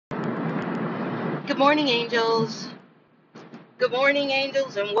Good morning, angels. Good morning,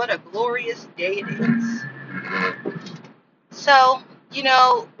 angels, and what a glorious day it is. So,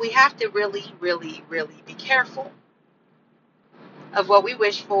 we have to really, really, really be careful of what we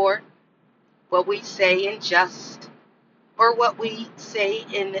wish for, what we say in jest, or what we say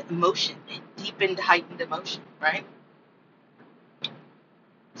in emotion, deepened, heightened emotion, right?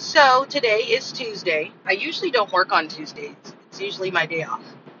 So, today is Tuesday. I usually don't work on Tuesdays, it's usually my day off.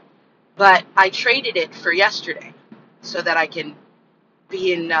 But I traded it for yesterday so that I can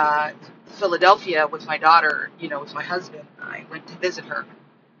be in Philadelphia with my daughter, with my husband. I went to visit her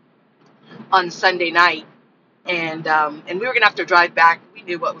on Sunday night, and we were gonna have to drive back. We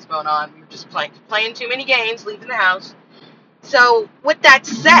knew what was going on. We were just playing too many games, leaving the house. So with that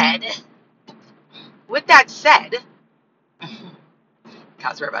said,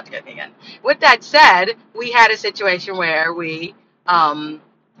 cause we're about to get me again. With that said, we had a situation where we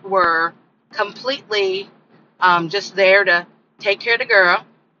were completely just there to take care of the girl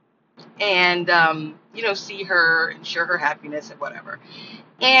and see her, ensure her happiness and whatever.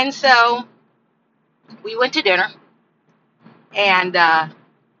 And so we went to dinner, and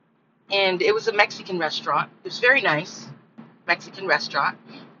it was a Mexican restaurant. It was very nice, Mexican restaurant.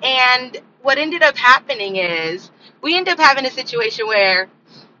 And what ended up happening is we ended up having a situation where,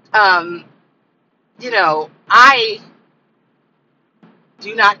 I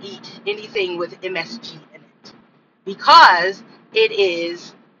do not eat anything with MSG in it because it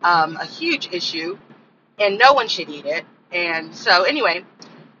is a huge issue, and no one should eat it. And so anyway,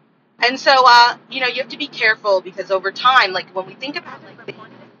 you have to be careful because over time, like when we think about like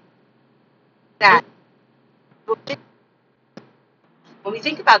that, when we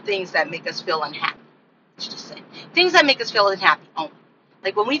think about things that make us feel unhappy, let's just say things that make us feel unhappy only.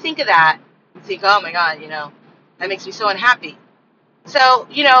 Like when we think of that, we think, oh my God, that makes me so unhappy. So,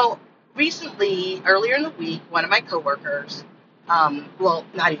 recently, earlier in the week, one of my coworkers, well,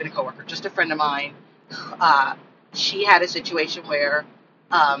 not even a coworker, just a friend of mine, uh, she had a situation where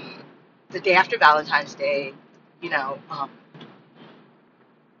the day after Valentine's Day, you know, um,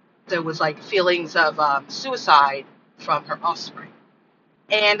 there was like feelings of suicide from her offspring.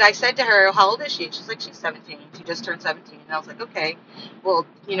 And I said to her, how old is she? And she's like, she's 17. She just turned 17. And I was like, okay, well,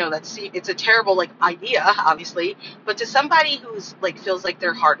 it's a terrible like idea, obviously. But to somebody who's like feels like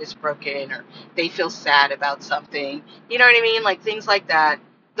their heart is broken or they feel sad about something, you know what I mean? Like things like that.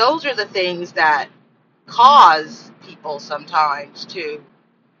 Those are the things that cause people sometimes to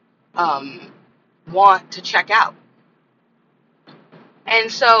um, want to check out. And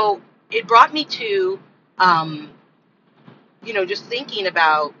so it brought me to, um, just thinking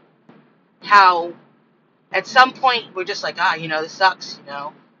about how at some point we're just like, this sucks,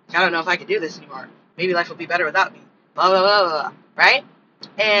 I don't know if I could do this anymore. Maybe life will be better without me. Blah, blah, blah, blah, right?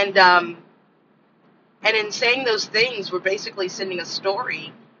 And, and in saying those things, we're basically sending a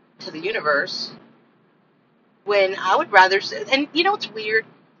story to the universe when I would rather say, and it's weird.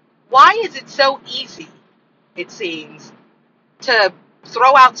 Why is it so easy, it seems, to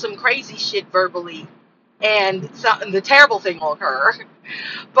throw out some crazy shit verbally and the terrible thing will occur?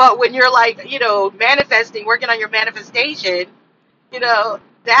 But when you're like, manifesting, working on your manifestation,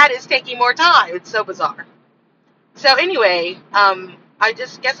 that is taking more time. It's so bizarre. So anyway, I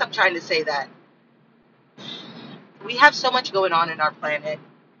just guess I'm trying to say that we have so much going on in our planet,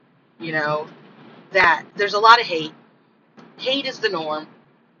 you know, that there's a lot of hate. Hate is the norm,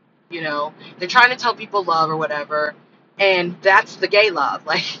 They're trying to tell people love or whatever, and that's the gay love.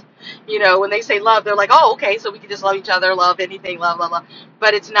 Like, when they say love, they're like, oh, okay, so we can just love each other, love anything, love, love, love.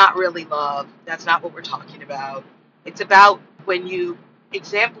 But it's not really love. That's not what we're talking about. It's about when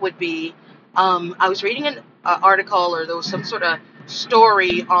example would be, I was reading an article, or there was some sort of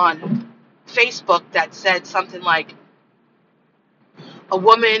story on Facebook that said something like a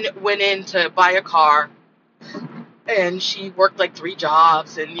woman went in to buy a car, and she worked like 3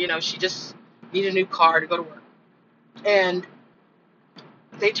 jobs, and she just needed a new car to go to work, and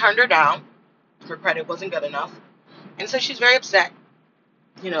they turned her down. Her credit wasn't good enough, and so she's very upset.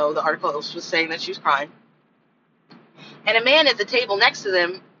 The article was saying that she was crying, and a man at the table next to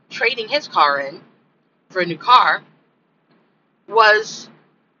them, trading his car in for a new car, was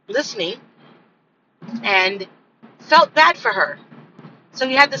listening and felt bad for her. So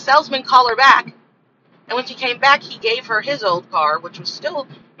he had the salesman call her back, and when she came back, he gave her his old car, which was still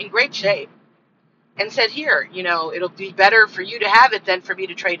in great shape, and said, here, it'll be better for you to have it than for me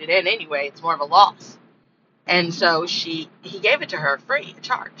to trade it in anyway. It's more of a loss. And so he gave it to her free of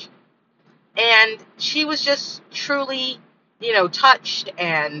charge. And she was just truly, touched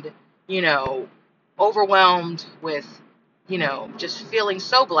and, overwhelmed with, just feeling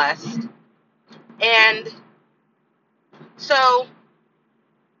so blessed. And so,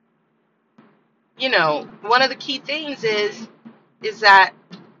 one of the key things is that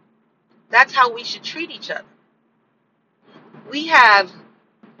that's how we should treat each other. We have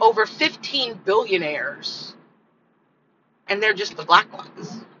over 15 billionaires, and they're just the black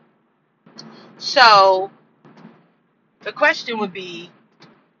ones. So the question would be,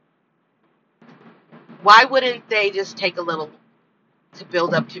 why wouldn't they just take a little to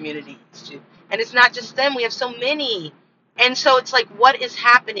build up communities too? And it's not just them. We have so many. And so it's like, what is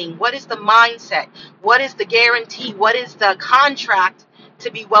happening? What is the mindset? What is the guarantee? What is the contract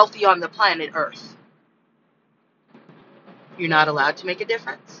to be wealthy on the planet Earth? You're not allowed to make a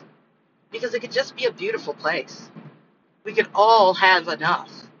difference. Because it could just be a beautiful place. We could all have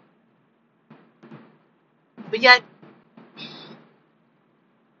enough. But yet,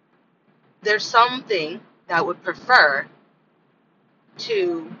 there's something that would prefer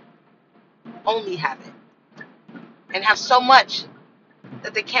to only have it. And have so much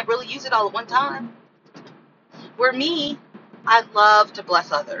that they can't really use it all at one time. Where me, I love to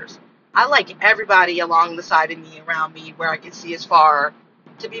bless others. I like everybody along the side of me, around me, where I can see as far,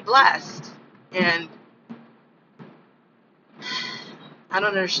 to be blessed. And I don't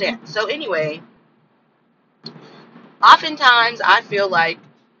understand. So anyway, oftentimes I feel like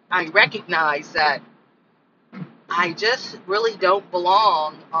I recognize that I just really don't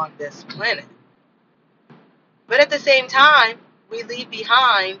belong on this planet. But at the same time, we leave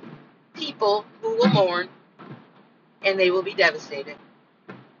behind people who will mourn, and they will be devastated.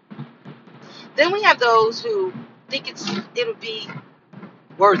 Then we have those who think it would be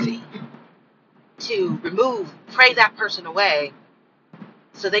worthy to pray that person away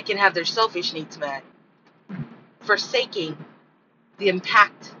so they can have their selfish needs met, forsaking the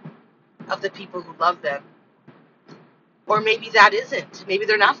impact of the people who love them. Or maybe that isn't. Maybe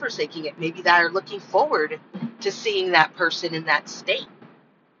they're not forsaking it. Maybe they're looking forward to seeing that person in that state,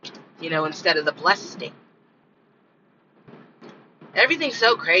 instead of the blessed state. Everything's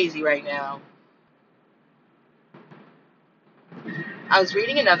so crazy right now. I was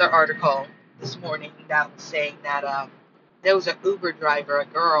reading another article this morning that was saying that there was an Uber driver, a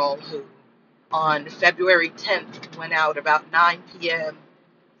girl, who on February 10th went out about 9 p.m.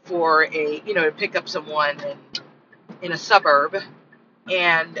 for to pick up someone in a suburb,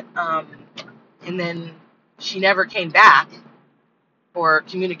 and then she never came back or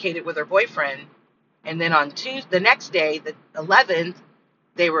communicated with her boyfriend. And then on the next day, the 11th,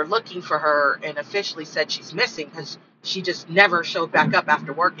 they were looking for her and officially said she's missing because she just never showed back up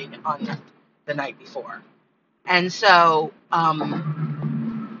after working on the night before. And so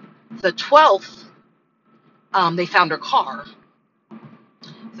the 12th, they found her car.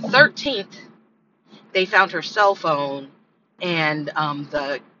 The 13th, they found her cell phone and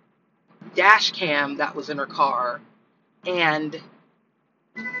the dash cam that was in her car. And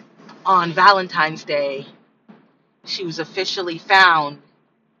on Valentine's Day, she was officially found,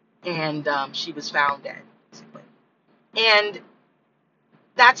 and she was found dead, basically. And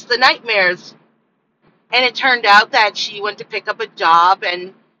that's the nightmares. And it turned out that she went to pick up a job,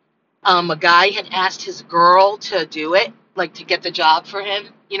 and a guy had asked his girl to do it, like to get the job for him,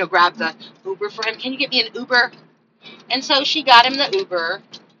 grab the Uber for him. Can you get me an Uber? And so she got him the Uber,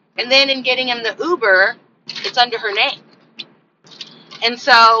 and then in getting him the Uber, it's under her name. And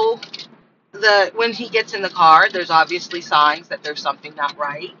so when he gets in the car, there's obviously signs that there's something not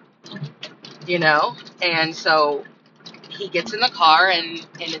right, and so he gets in the car and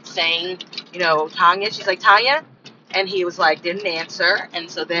it's saying, Tanya. She's like, Tanya, and he was like, didn't answer. And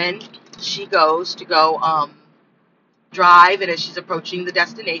so then she goes to go drive, and as she's approaching the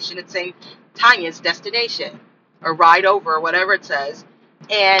destination, it's saying Tanya's destination or ride over or whatever it says.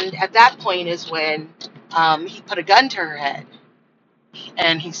 And at that point is when he put a gun to her head,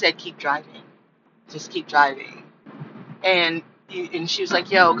 and he said, keep driving, just keep driving. And she was like,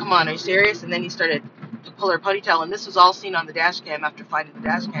 yo, come on, are you serious? And then he started to pull her ponytail, and this was all seen on the dash cam. After finding the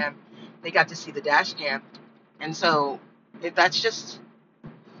dash cam, they got to see the dash cam. And so that's just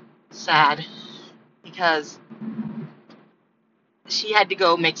sad, because she had to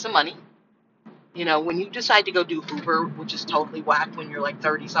go make some money. When you decide to go do Uber, which is totally whack when you're like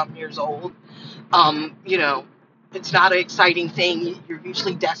 30-something years old, it's not an exciting thing. You're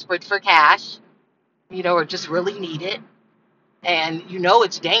usually desperate for cash, or just really need it. And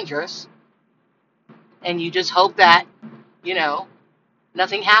it's dangerous. And you just hope that,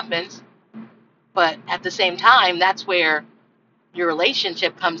 nothing happens. But at the same time, that's where your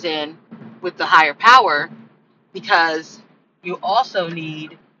relationship comes in with the higher power, because you also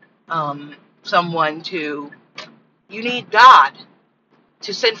need you need God.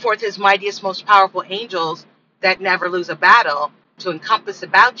 to send forth his mightiest, most powerful angels that never lose a battle to encompass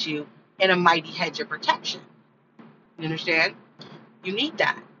about you in a mighty hedge of protection. You understand? You need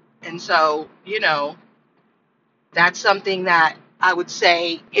that. And so, that's something that I would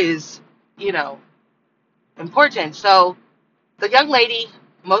say is, important. So the young lady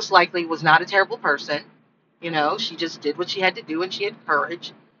most likely was not a terrible person. She just did what she had to do and she had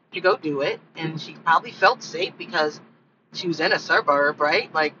courage to go do it. And she probably felt safe because she was in a suburb, right?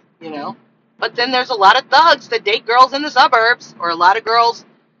 But then there's a lot of thugs that date girls in the suburbs, or a lot of girls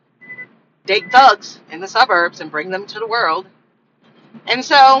date thugs in the suburbs and bring them to the world. And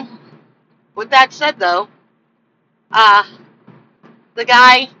so, with that said, though, the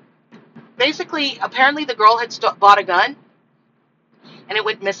guy basically, apparently, the girl had bought a gun and it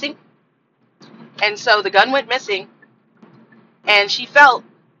went missing. And so the gun went missing, and she felt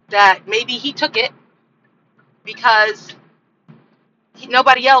that maybe he took it because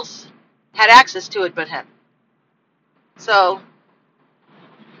nobody else had access to it but him. So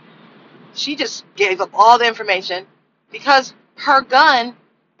she just gave up all the information because her gun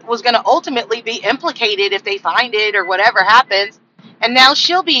was going to ultimately be implicated if they find it or whatever happens. And now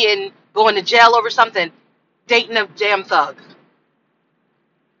she'll be going to jail over something, dating a damn thug.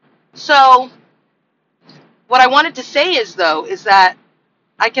 So what I wanted to say is that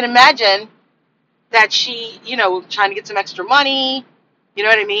I can imagine that she, trying to get some extra money, you know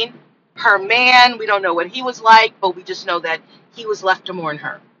what I mean? Her man, we don't know what he was like, but we just know that he was left to mourn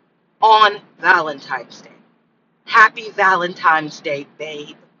her on Valentine's Day. Happy Valentine's Day,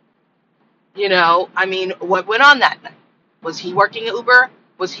 babe. What went on that night? Was he working Uber?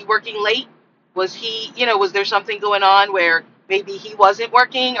 Was he working late? Was he, was there something going on where maybe he wasn't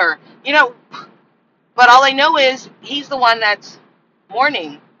working or, but all I know is he's the one that's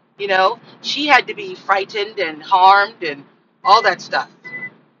mourning, She had to be frightened and harmed and all that stuff.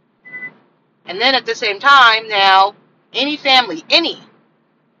 And then at the same time, now, any family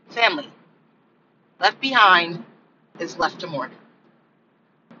left behind is left to mourn,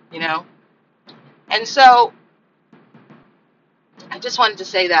 And so I just wanted to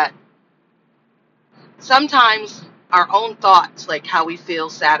say that sometimes our own thoughts, like how we feel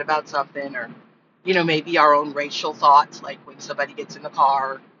sad about something, or, maybe our own racial thoughts, like when somebody gets in the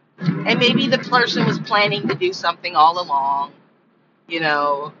car, and maybe the person was planning to do something all along,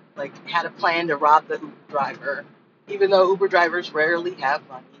 like had a plan to rob the Uber driver, even though Uber drivers rarely have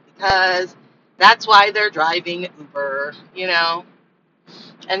money because that's why they're driving Uber,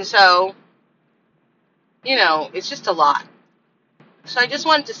 And so, it's just a lot. So I just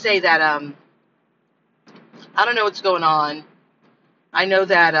wanted to say that I don't know what's going on. I know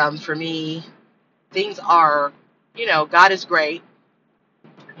that for me, things are, God is great.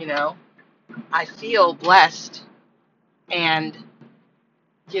 I feel blessed. And,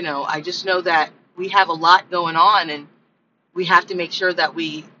 I just know that we have a lot going on, and we have to make sure that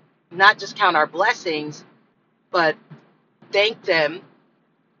we not just count our blessings, but thank them,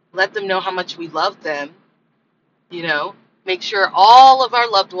 let them know how much we love them, make sure all of our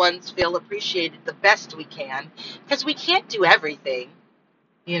loved ones feel appreciated the best we can, because we can't do everything,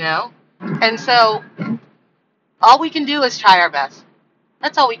 And so all we can do is try our best.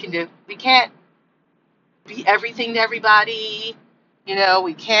 That's all we can do. We can't be everything to everybody,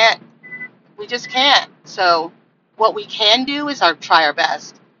 we just can't. So what we can do is try our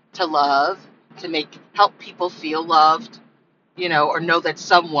best to love, to help people feel loved, or know that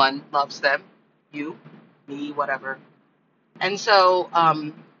someone loves them, you, me, whatever. And so,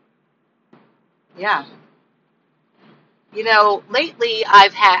 yeah, lately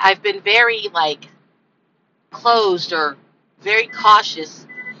I've been very closed or very cautious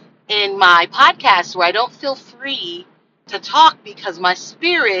in my podcast, where I don't feel free to talk because my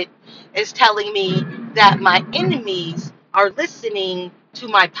spirit is telling me that my enemies are listening to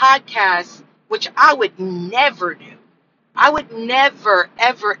my podcast, which I would never do. I would never,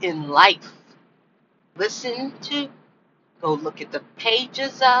 ever in life listen to, go look at the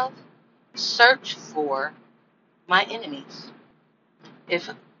pages of, search for my enemies. If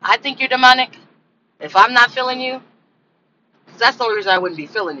I think you're demonic, if I'm not feeling you, that's the only reason I wouldn't be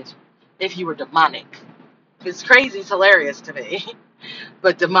feeling it if you were demonic. It's crazy, it's hilarious to me,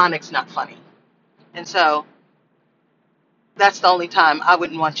 but demonic's not funny. And so that's the only time I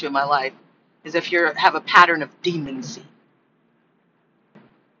wouldn't want you in my life, is if you have a pattern of demoncy.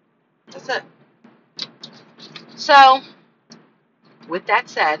 That's it. So, with that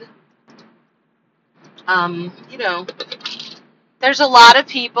said, there's a lot of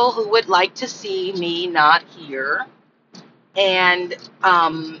people who would like to see me not here. And,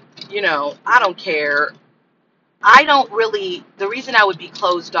 I don't care the reason I would be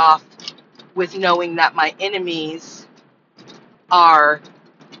closed off with knowing that my enemies are,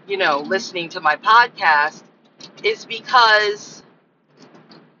 listening to my podcast is because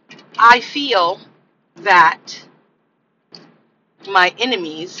I feel that my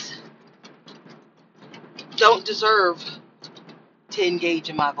enemies don't deserve to engage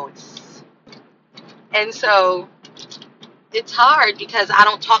in my voice. And so it's hard because I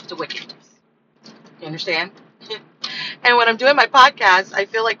don't talk to wickedness. You understand? And when I'm doing my podcast, I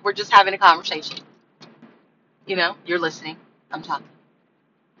feel like we're just having a conversation. You're listening, I'm talking.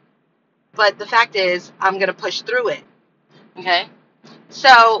 But the fact is, I'm going to push through it. Okay?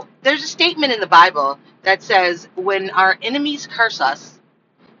 So there's a statement in the Bible that says, when our enemies curse us,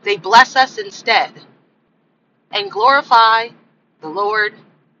 they bless us instead and glorify the Lord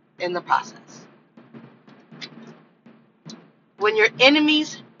in the process. When your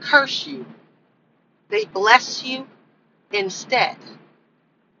enemies curse you, they bless you instead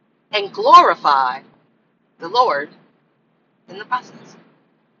and glorify the Lord in the process.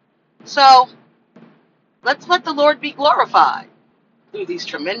 So let's let the Lord be glorified through these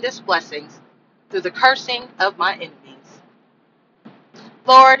tremendous blessings, through the cursing of my enemies.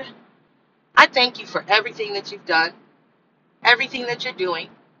 Lord, I thank you for everything that you've done, everything that you're doing,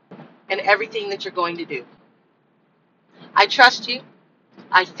 and everything that you're going to do. I trust you,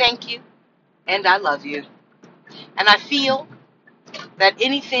 I thank you, and I love you. And I feel that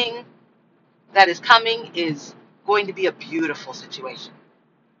anything that is coming is going to be a beautiful situation.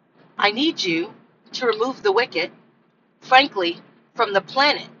 I need you to remove the wicked, frankly, from the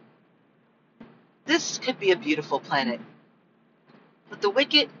planet. This could be a beautiful planet. But the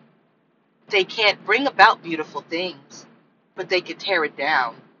wicked, they can't bring about beautiful things, but they could tear it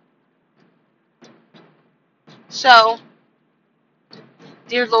down. So,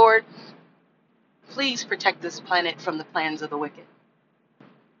 dear Lord, please protect this planet from the plans of the wicked.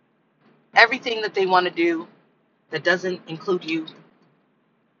 Everything that they want to do that doesn't include you,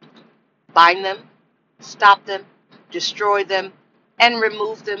 bind them, stop them, destroy them, and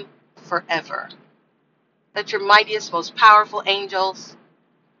remove them forever. Let your mightiest, most powerful angels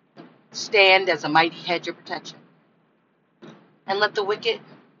stand as a mighty hedge of protection. And let the wicked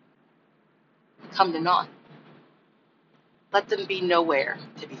come to naught. Let them be nowhere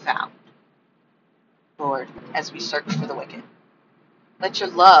to be found, Lord, as we search for the wicked. Let your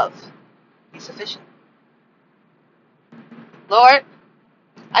love be sufficient. Lord,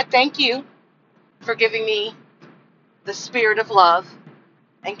 I thank you for giving me the spirit of love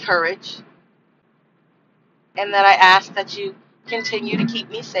and courage, and that I ask that you continue to keep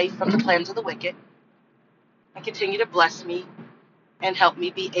me safe from the plans of the wicked, and continue to bless me and help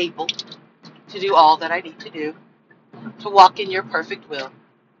me be able to do all that I need to do to walk in your perfect will.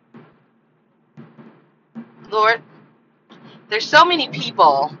 Lord, there's so many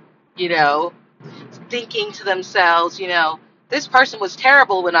people, thinking to themselves, this person was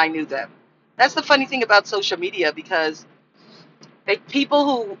terrible when I knew them. That's the funny thing about social media, because people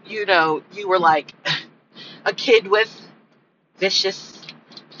who, you were like a kid with, vicious,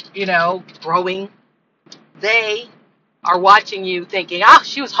 growing, they are watching you thinking,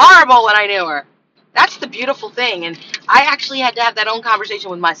 she was horrible when I knew her. That's the beautiful thing. And I actually had to have that own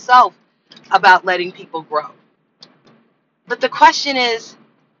conversation with myself about letting people grow. But the question is,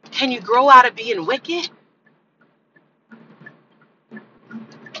 can you grow out of being wicked?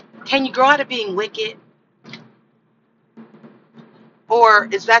 Can you grow out of being wicked? Or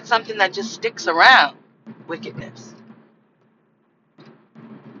is that something that just sticks around, wickedness?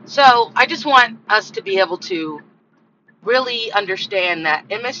 So I just want us to be able to really understand that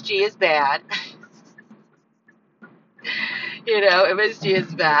MSG is bad. MSG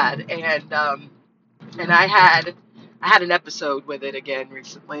is bad. And I had an episode with it again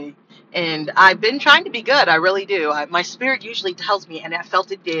recently, and I've been trying to be good. I really do. My spirit usually tells me, and I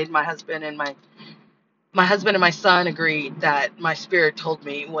felt it did. My husband and my son agreed that my spirit told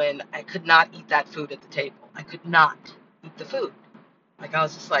me when I could not eat that food at the table. I could not eat the food. Like, I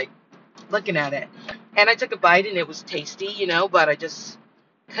was just like looking at it, and I took a bite, and it was tasty, but I just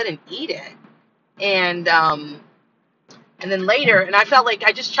couldn't eat it. And then later, and I felt like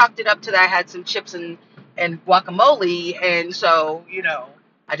I just chalked it up to that I had some chips and guacamole, and so,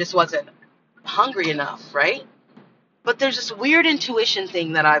 I just wasn't hungry enough, right? But there's this weird intuition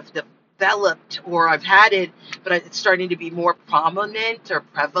thing that I've developed, or I've had it, but it's starting to be more prominent or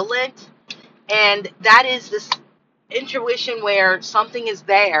prevalent, and that is this intuition where something is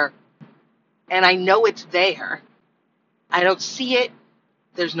there, and I know it's there. I don't see it,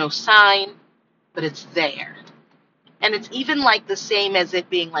 there's no sign, but it's there. And it's even like the same as it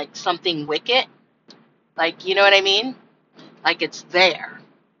being like something wicked. Like, you know what I mean? Like it's there.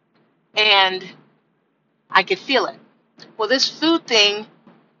 And I could feel it. Well, this food thing,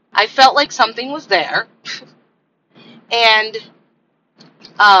 I felt like something was there, and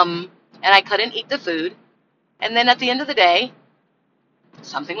and I couldn't eat the food. And then at the end of the day,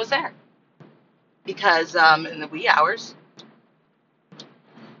 something was there because in the wee hours,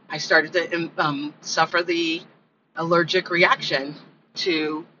 I started to suffer the allergic reaction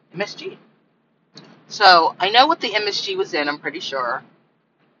to MSG. So I know what the MSG was in. I'm pretty sure,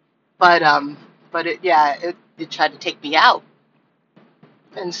 but it tried to take me out,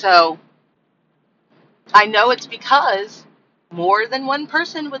 and so I know it's because more than one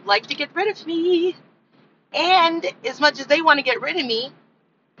person would like to get rid of me. And as much as they want to get rid of me,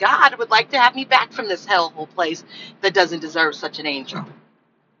 God would like to have me back from this hellhole place that doesn't deserve such an angel.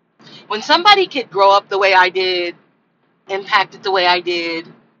 When somebody could grow up the way I did, impacted the way I did,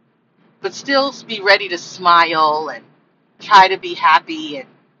 but still be ready to smile and try to be happy, and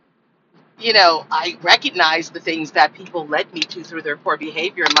I recognize the things that people led me to through their poor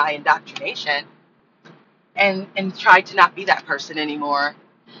behavior and my indoctrination, and try to not be that person anymore.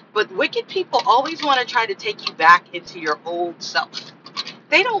 But wicked people always want to try to take you back into your old self.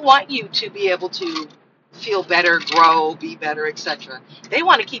 They don't want you to be able to feel better, grow, be better, etc. They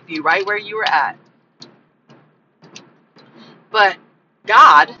want to keep you right where you were at. But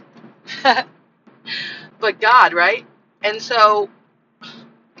God, right? And so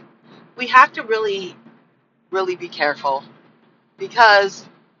we have to really, really be careful because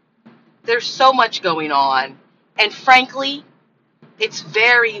there's so much going on. And frankly, it's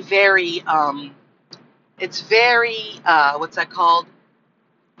very, very, what's that called?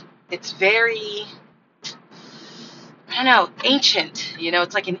 It's very, I don't know, ancient.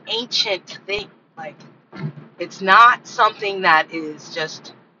 It's like an ancient thing. Like, it's not something that is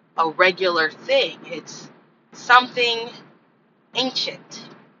just a regular thing. It's something ancient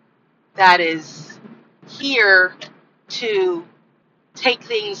that is here to take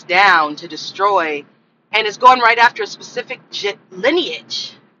things down, to destroy, and is going right after a specific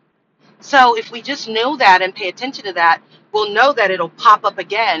lineage. So if we just know that and pay attention to that, we'll know that it'll pop up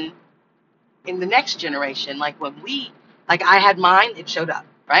again in the next generation. Like I had mine, it showed up,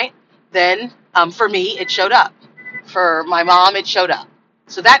 right? Then for me, it showed up. For my mom, it showed up.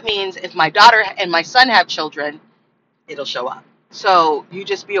 So that means if my daughter and my son have children, it'll show up. So you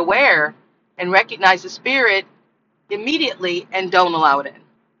just be aware and recognize the spirit immediately and don't allow it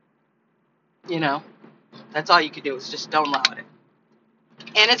in. That's all you could do is just don't allow it in.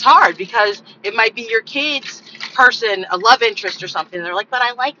 And it's hard because it might be your kid's person, a love interest or something. They're like, but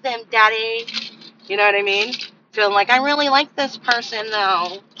I like them, daddy. You know what I mean? Feeling like I really like this person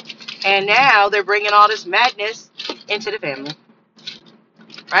though. And now they're bringing all this madness into the family.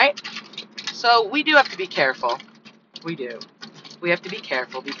 Right? So we do have to be careful. We do. We have to be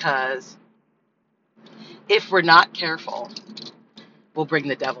careful because if we're not careful, we'll bring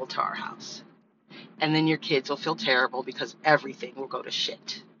the devil to our house. And then your kids will feel terrible because everything will go to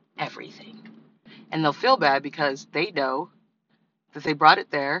shit. Everything. And they'll feel bad because they know that they brought it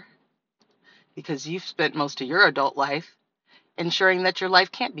there because you've spent most of your adult life ensuring that your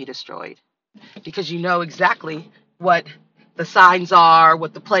life can't be destroyed. Because you know exactly what the signs are,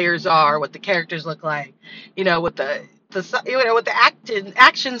 what the players are, what the characters look like, what what the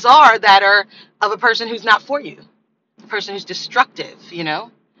actions are that are of a person who's not for you, a person who's destructive.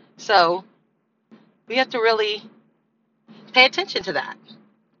 So we have to really pay attention to that,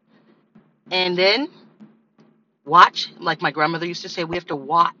 and then watch. Like my grandmother used to say, we have to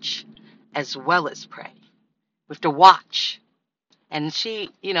watch as well as pray. We have to watch, and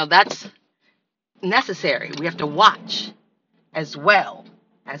that's necessary. We have to watch as well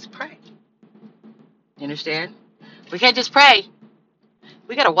as pray. You understand? We can't just pray.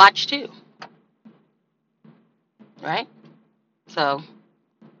 We got to watch too. Right? So,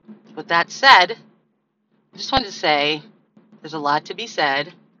 with that said, I just wanted to say there's a lot to be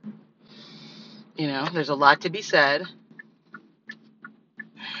said. There's a lot to be said.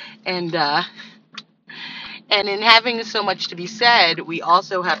 And in having so much to be said, we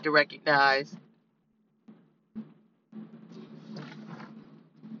also have to recognize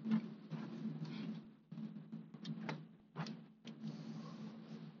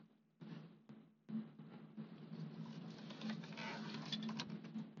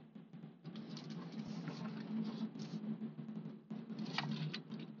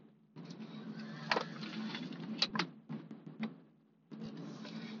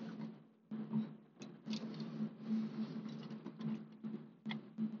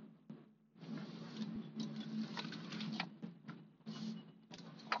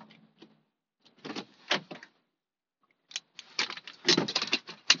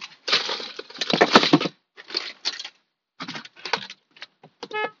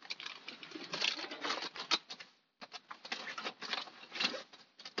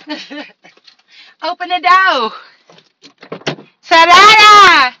Open the door. Sarara!